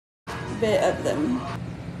bit of them.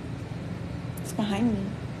 It's behind me.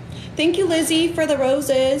 Thank you, Lizzie, for the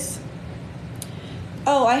roses.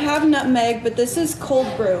 Oh, I have nutmeg, but this is cold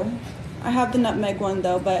brew. I have the nutmeg one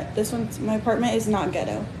though, but this one's, my apartment is not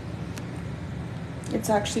ghetto. It's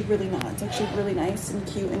actually really not. It's actually really nice and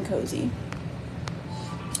cute and cozy.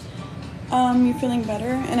 You feeling better?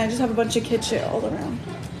 And I just have a bunch of kid shit all around.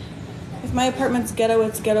 If my apartment's ghetto,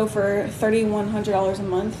 it's ghetto for $3,100 a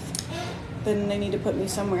month. Then they need to put me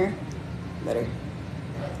somewhere better.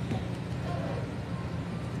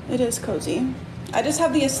 It is cozy. I just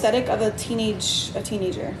have the aesthetic of a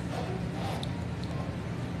teenager.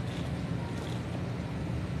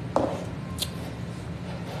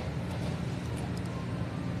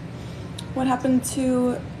 What happened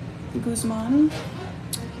to Guzman?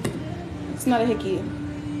 It's not a hickey.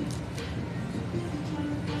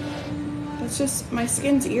 It's just my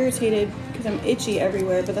skin's irritated because I'm itchy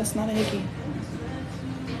everywhere, but that's not a hickey.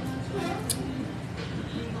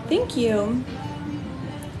 Thank you.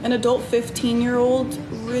 An adult 15-year-old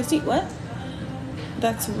Rizzy. What?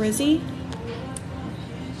 That's Rizzy?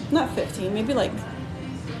 Not 15, maybe like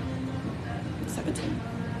 17.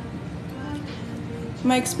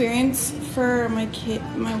 My experience for my kid,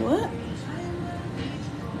 my what?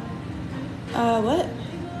 What?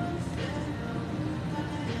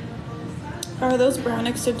 Are those brown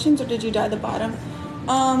extensions or did you dye the bottom?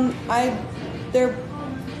 They're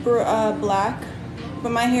black,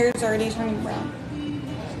 but my hair is already turning brown.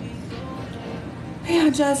 Yeah,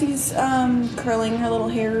 Jazzy's curling her little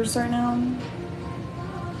hairs right now.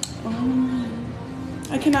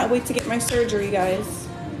 I cannot wait to get my surgery, guys.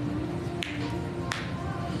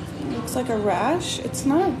 Looks like a rash. It's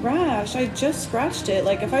not a rash. I just scratched it.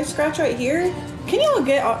 Like if I scratch right here, can y'all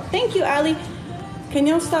get off? Thank you, Allie. Can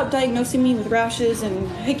y'all stop diagnosing me with rashes and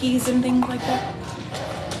hickeys and things like that?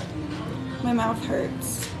 My mouth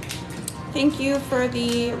hurts. Thank you for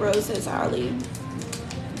the roses, Allie.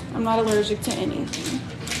 I'm not allergic to anything.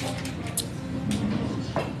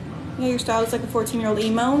 Yeah, your style is like a 14-year-old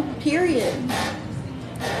emo. Period.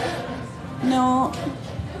 No.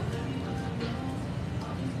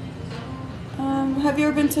 Have you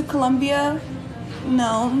ever been to Colombia?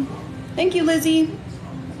 No. Thank you, Lizzie.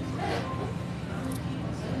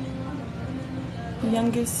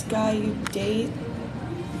 Youngest guy you date?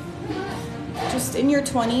 Just in your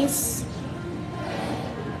 20s.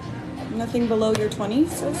 Nothing below your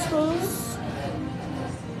 20s, I suppose.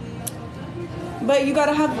 But you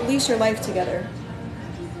gotta have at least your life together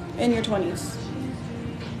in your 20s.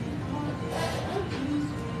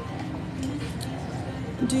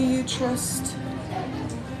 Do you trust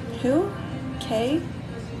who? K?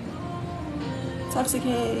 Toxic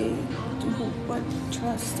K. What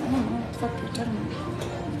trust? I don't know what the fuck you're talking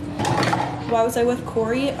about. Why was I with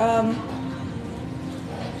Corey?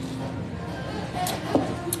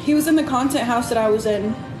 He was in the content house that I was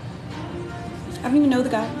in. I don't even know the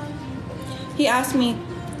guy. He asked me,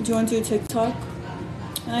 do you want to do TikTok?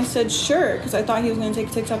 And I said, sure, because I thought he was going to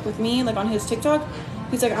take TikTok with me, like on his TikTok.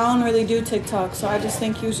 He's like, I don't really do TikTok, so I just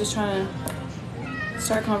think he was just trying to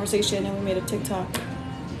start a conversation, and we made a TikTok.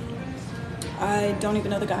 I don't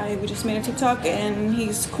even know the guy. We just made a TikTok, and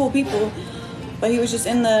he's cool people, but he was just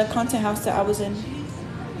in the content house that I was in.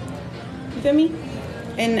 You feel me?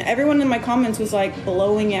 And everyone in my comments was like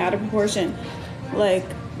blowing it out of proportion. Like,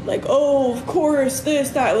 oh, of course, this,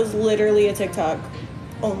 that. It was literally a TikTok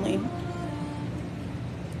only.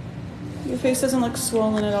 Your face doesn't look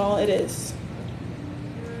swollen at all. It is.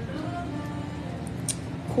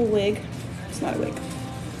 Cool wig. It's not a wig.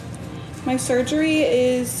 My surgery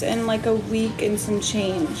is in like a week and some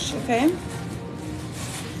change, okay?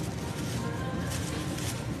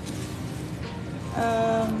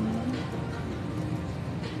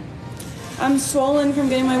 I'm swollen from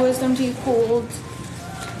getting my wisdom teeth pulled,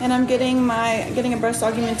 and I'm getting a breast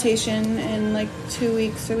augmentation in like 2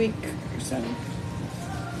 weeks, a week or so.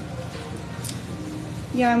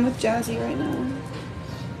 Yeah, I'm with Jazzy right now.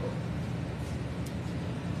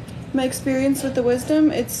 My experience with the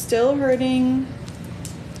wisdom, it's still hurting.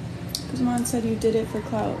 Because Mom said you did it for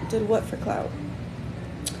clout. Did what for clout?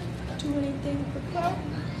 Do anything for clout?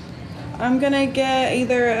 I'm gonna get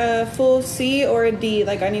either a full C or a D.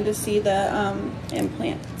 Like I need to see the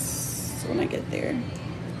implants when I get there.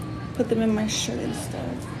 Put them in my shirt and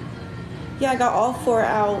stuff. Yeah, I got all 4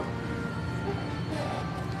 out.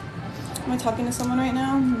 Am I talking to someone right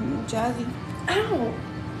now? Jazzy. Ow!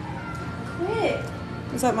 Quit.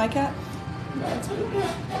 Is that my cat? No, it's my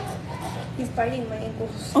cat. He's biting my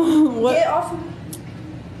ankles. What? Get off of me.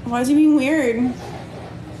 Why is he being weird?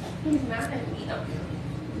 He's mad at me.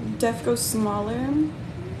 Def goes smaller.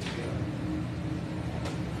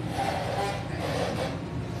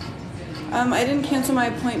 I didn't cancel my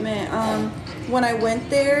appointment. When I went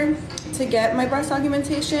there to get my breast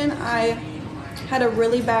augmentation, I had a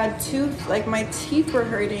really bad tooth. Like, my teeth were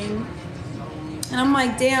hurting. And I'm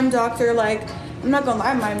like, damn, doctor, like, I'm not gonna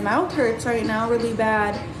lie, my mouth hurts right now really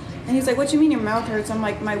bad. And he's like, what you mean your mouth hurts? I'm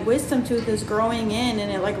like, my wisdom tooth is growing in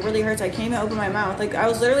and it like really hurts. I can't even open my mouth. Like, I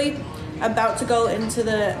was literally about to go into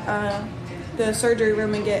the surgery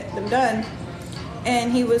room and get them done.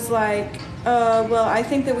 And he was like, well, I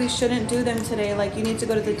think that we shouldn't do them today. Like, you need to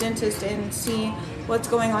go to the dentist and see what's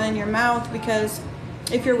going on in your mouth, because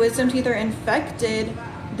if your wisdom teeth are infected,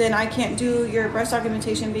 then I can't do your breast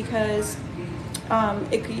augmentation, because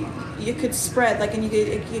you could spread, like, and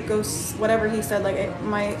it could go, whatever he said, like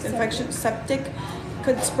my infection, septic,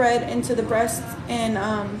 could spread into the breast and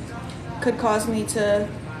could cause me to.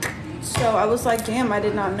 So I was like, damn, I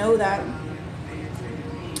did not know that.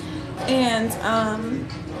 And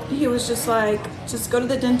he was just like, just go to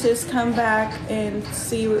the dentist, come back and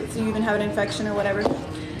see if you even have an infection or whatever.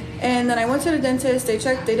 And then I went to the dentist, they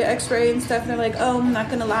checked, they did x-ray and stuff, and they're like, oh, I'm not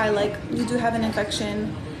gonna lie, like, you do have an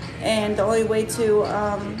infection, and the only way to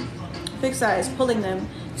fix that is pulling them.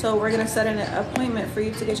 So we're gonna set an appointment for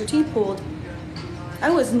you to get your teeth pulled. I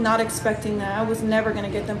was not expecting that. I was never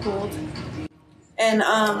gonna get them pulled. And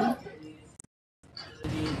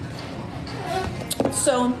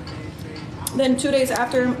so then 2 days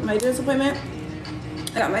after my dentist appointment,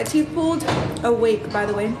 I got my teeth pulled, awake, by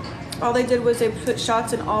the way. All they did was they put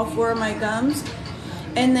shots in all 4 of my gums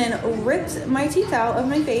and then ripped my teeth out of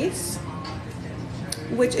my face,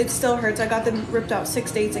 which it still hurts. I got them ripped out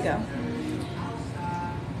 6 days ago.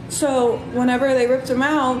 So whenever they ripped them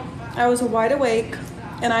out, I was wide awake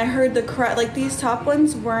and I heard the crack. Like, these top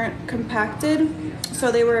ones weren't compacted,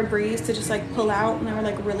 so they were a breeze to just like pull out, and they were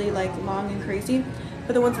like really like long and crazy.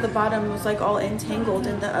 But the ones at the bottom was like all entangled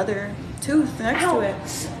in the other tooth next to it.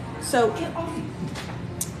 So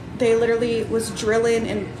they literally was drilling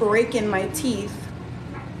and breaking my teeth.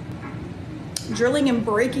 Drilling and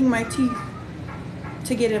breaking my teeth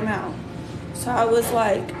to get him out. So I was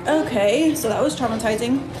like, okay, so that was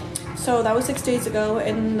traumatizing. So that was 6 days ago,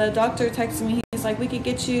 and the doctor texted me. He's like, we could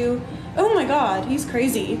get you, oh my God, he's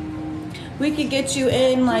crazy. We could get you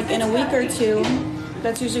in like in a week or 2.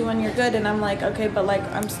 That's usually when you're good. And I'm like, okay, but like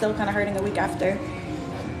I'm still kind of hurting a week after.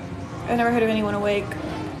 I never heard of anyone awake.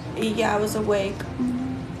 Yeah, I was awake.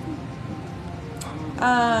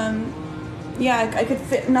 Yeah, I could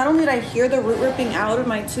fit. Not only did I hear the root ripping out of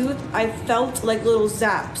my tooth, I felt like little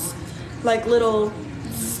zaps, like little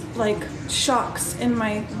like shocks in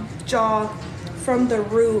my jaw from the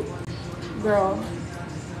root, girl.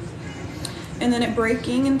 And then it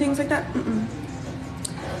breaking and things like that.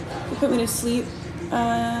 It put me to sleep.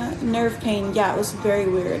 Nerve pain. Yeah, it was very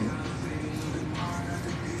weird.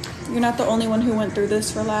 You're not the only one who went through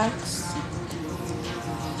this. Relax.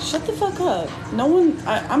 Shut the fuck up. No one,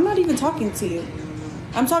 I'm not even talking to you.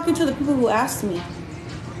 I'm talking to the people who asked me.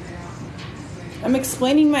 I'm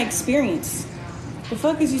explaining my experience. The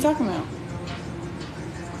fuck is you talking about?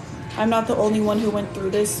 I'm not the only one who went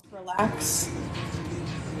through this. Relax.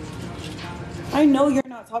 I know you're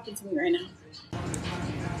not talking to me right now.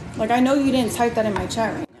 Like, I know you didn't type that in my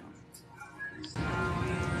chat right now.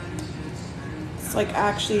 It's like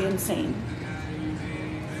actually insane.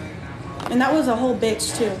 And that was a whole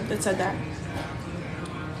bitch too that said that.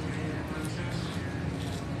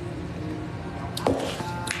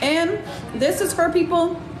 And this is for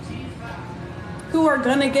people who are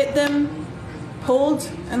gonna get them pulled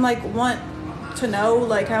and like want to know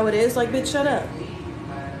like how it is. Like, bitch, shut up.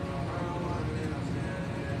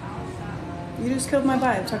 You just killed my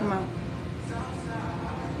vibe talking about.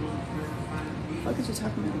 What are you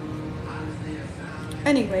talking about?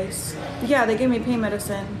 Anyways, yeah, they gave me pain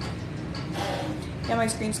medicine. Yeah, my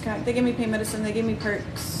screen's cracked. They gave me pain medicine. They gave me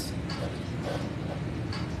perks.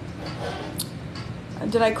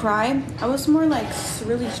 Did I cry? I was more like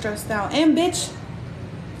really stressed out. And bitch,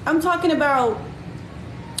 I'm talking about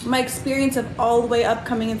my experience of all the way up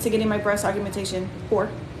coming into getting my breast augmentation.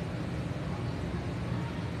 Whore.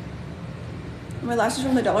 My lashes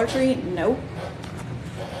from the Dollar Tree? Nope.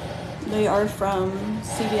 They are from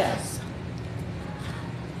CVS.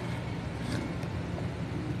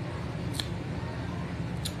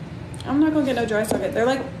 I'm not gonna get no dry socket. They're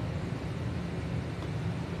like,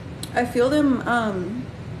 I feel them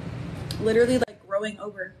literally like growing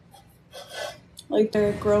over. Like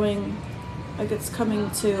they're growing, like it's coming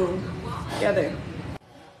together.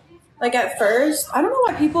 Like at first, I don't know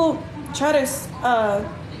why people try to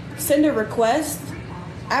send a request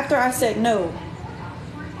after I said no.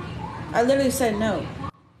 I literally said no.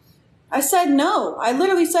 I said no. I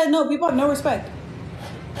literally said no. People have no respect.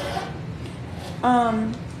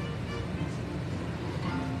 Um,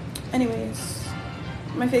 anyways,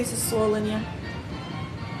 my face is swollen, yeah.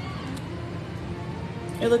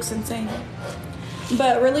 It looks insane.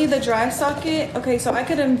 But really the dry socket, okay, so I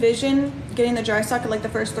could envision getting the dry socket like the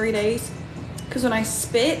first 3 days. Because when I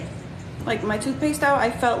spit, like my toothpaste out, I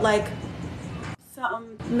felt like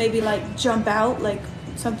something maybe like jump out, like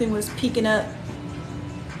something was peeking out,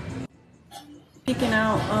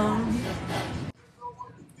 or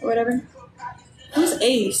whatever. Who's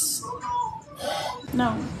Ace?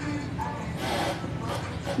 No.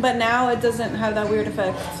 But now it doesn't have that weird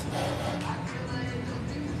effect.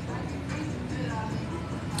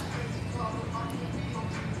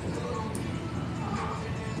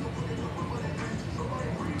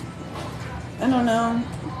 I don't know.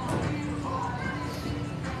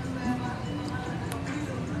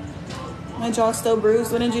 My jaw's still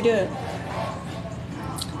bruised. When did you do it?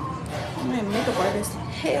 I'm a makeup artist.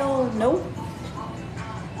 Hell no.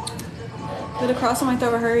 Did it cross on my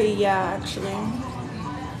throat hurry? Yeah, actually.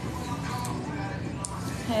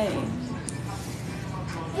 Hey.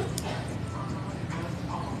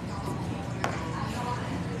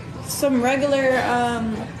 Some regular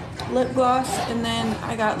lip gloss, and then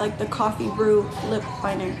I got like the coffee brew lip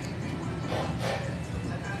liner.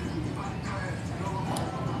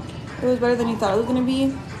 It was better than you thought it was gonna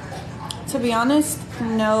be. To be honest,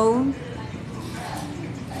 no.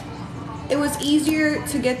 It was easier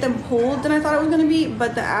to get them pulled than I thought it was gonna be,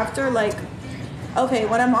 but the after, like, okay,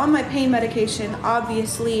 when I'm on my pain medication,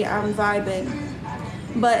 obviously I'm vibing.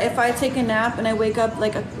 But if I take a nap and I wake up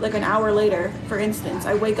like an hour later, for instance,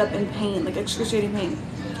 I wake up in pain, like excruciating pain.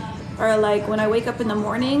 Or like when I wake up in the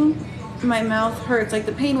morning, my mouth hurts, like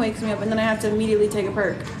the pain wakes me up, and then I have to immediately take a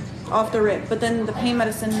perk off the rip. But then the pain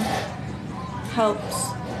medicine helps.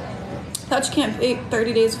 Thought you can't wait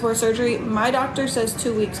 30 days before surgery. My doctor says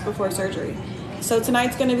 2 weeks before surgery. So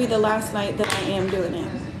tonight's gonna be the last night that I am doing it.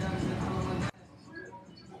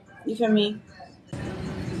 You feel me?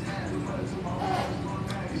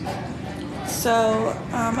 So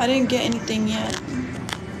I didn't get anything yet.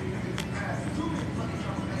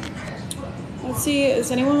 Let's see,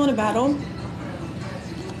 does anyone want to battle?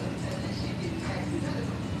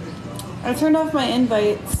 I turned off my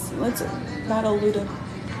invites. Let's battle Luda.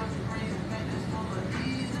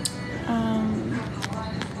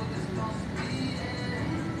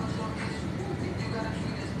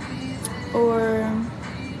 Or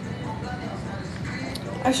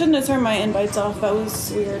I shouldn't have turned my invites off. That was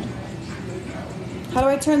weird. How do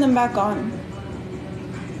I turn them back on?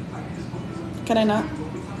 Can I not?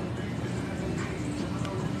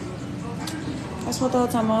 I smelled the whole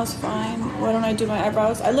time. I was fine. Why don't I do my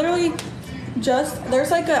eyebrows? I literally just,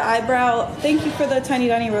 there's like an eyebrow. Thank you for the tiny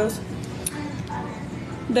tiny rose.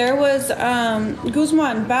 There was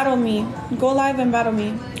Guzman, battle me. Go live and battle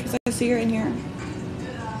me, because I see you're in here.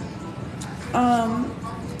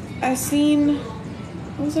 I seen,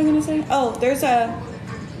 what was I gonna say? Oh, there's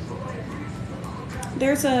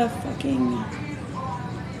a fucking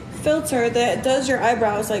filter that does your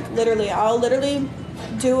eyebrows, like literally. I'll literally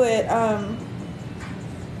do it. I'll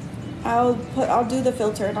do the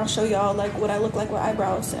filter and I'll show y'all like what I look like with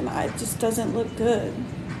eyebrows, and it just doesn't look good.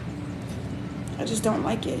 I just don't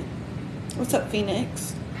like it. What's up,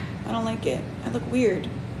 Phoenix? I don't like it. I look weird.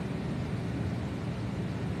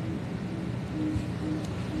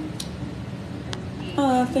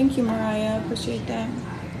 Thank you, Mariah. Appreciate that.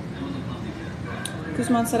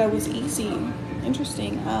 Guzman said I was easy.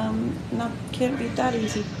 Interesting. Can't be that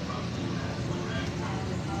easy.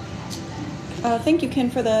 Thank you, Ken,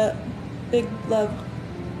 for the big love.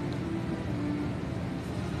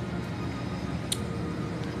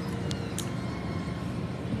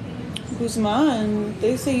 Guzman,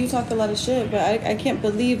 they say you talk a lot of shit, but I can't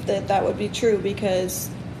believe that that would be true, because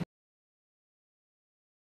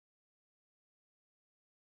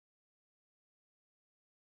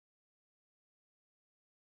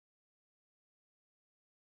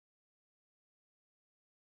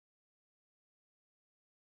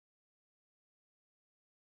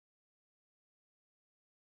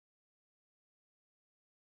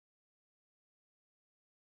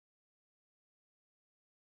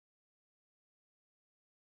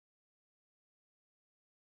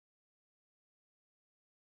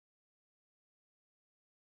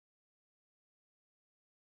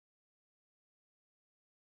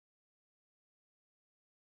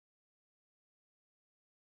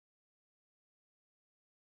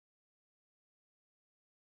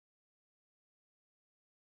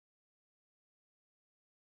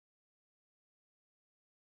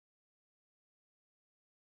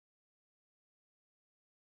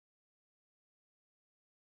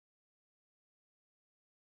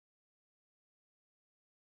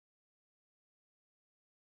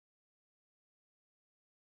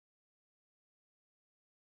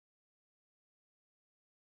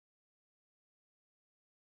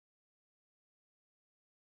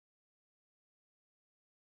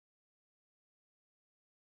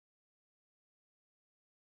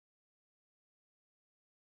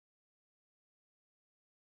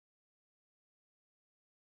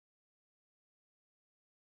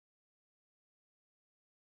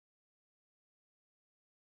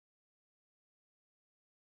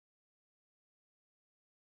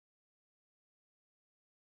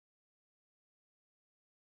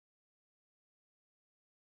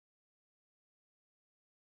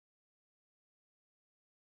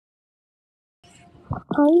Hi.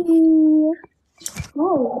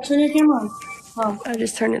 Oh, turn your camera on. Oh. I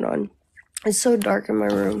just turned it on. It's so dark in my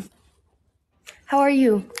room. How are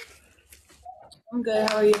you? I'm good.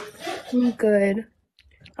 How are you? I'm good.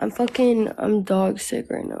 I'm dog sick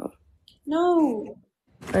right now. No.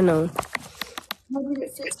 I know. How did you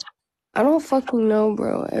get sick? I don't fucking know,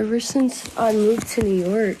 bro. Ever since I moved to New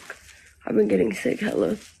York, I've been getting sick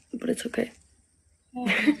hella, but it's okay.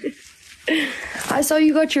 I saw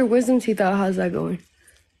you got your wisdom teeth out. How's that going?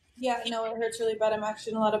 Yeah, no, it hurts really bad. I'm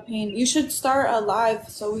actually in a lot of pain. You should start a live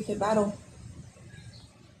so we can battle.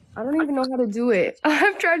 I don't even know how to do it.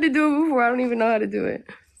 I've tried to do it before. I don't even know how to do it.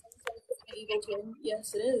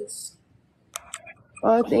 Yes, it is.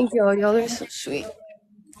 Oh, thank y'all. Y'all are so sweet.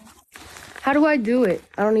 How do I do it?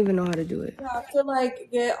 I don't even know how to do it. You have to like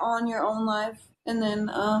get on your own live, and then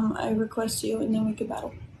I request you, and then we can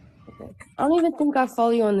battle. Okay. I don't even think I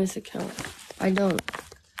follow you on this account. I don't.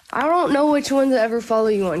 I don't know which one to ever follow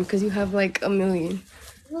you on because you have like a million.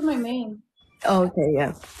 This is my main. Oh, okay,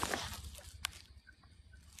 yeah.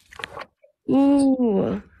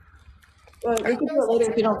 Ooh. But we can do it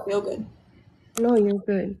later if you don't feel good. No, you're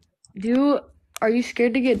good. Are you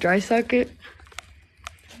scared to get dry socket?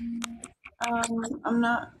 I'm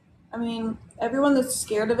not. I mean, everyone that's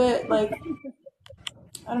scared of it, like,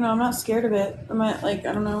 I don't know. I'm not scared of it. I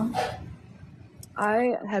don't know.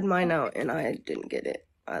 I had mine out and I didn't get it.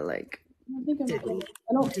 I I think I'm didn't scared.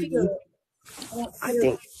 I don't do fear you. it. I don't I fear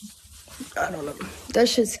it. think I don't know. That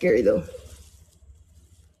shit's scary though.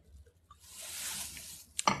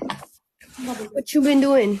 What you been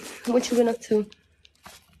doing? What you been up to?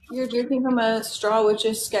 You're drinking from a straw, which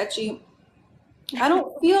is sketchy. I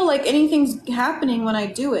don't feel like anything's happening when I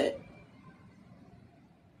do it.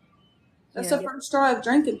 That's Yeah. the first straw I've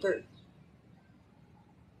drank it through.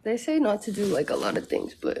 They say not to do like a lot of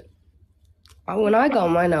things, but when I got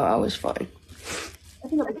mine out, I was fine. I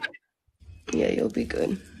think I'll be. Yeah, you'll be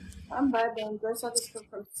good. I'm bad then. Gross. I just come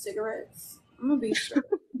from cigarettes. I'm gonna be straight.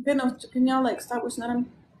 Can y'all like stop wishing at me?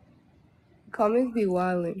 Comments be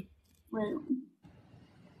wilding. Right.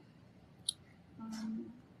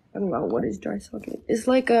 I don't know what is dry socket. It's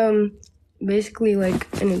like basically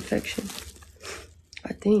like an infection.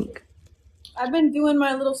 I think. I've been doing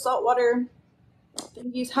my little saltwater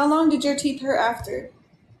thingies. How long did your teeth hurt after?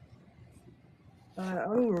 I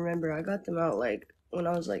don't even remember. I got them out like when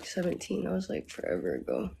I was like 17. That was like forever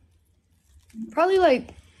ago. Probably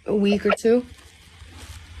like a week or two.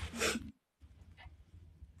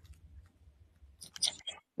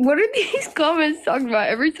 What are these comments talking about?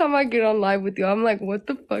 Every time I get on live with you, I'm like, what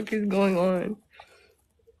the fuck is going on?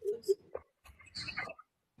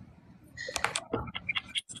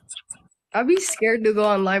 I'd be scared to go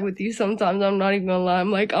on live with you sometimes. I'm not even gonna lie.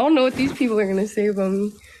 I'm like, I don't know what these people are gonna say about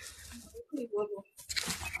me.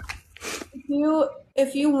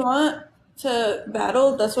 If you want to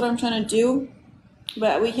battle, that's what I'm trying to do.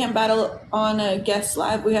 But we can't battle on a guest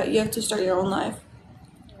live. You have to start your own live.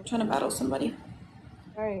 I'm trying to battle somebody.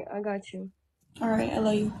 Alright, I got you. All right, I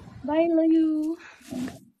love you. Bye, love you.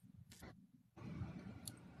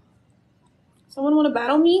 Someone want to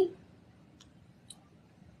battle me?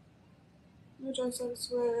 Which I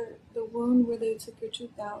swear the wound where they took your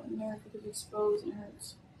tooth out and there because it's exposed and it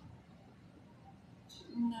hurts.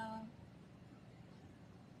 No.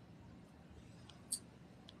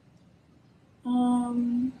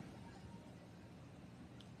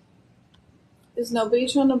 Is nobody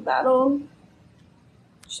trying to battle?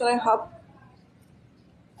 Should I hop?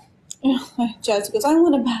 Jazz goes, I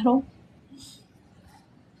want to battle.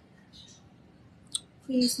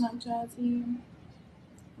 Please, not Jazzy.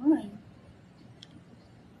 Alright.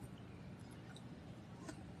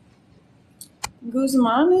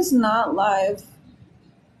 Guzman is not live.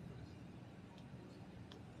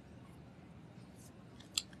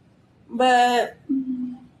 But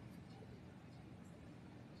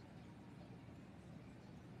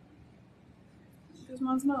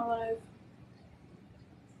Guzman's not live.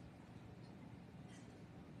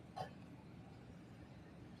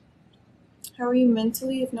 How are you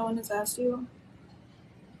mentally if no one has asked you?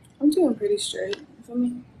 I'm doing pretty straight. You feel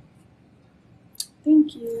me?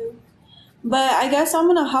 Thank you. But I guess I'm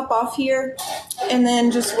gonna hop off here and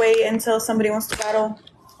then just wait until somebody wants to battle.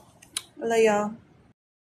 I love y'all.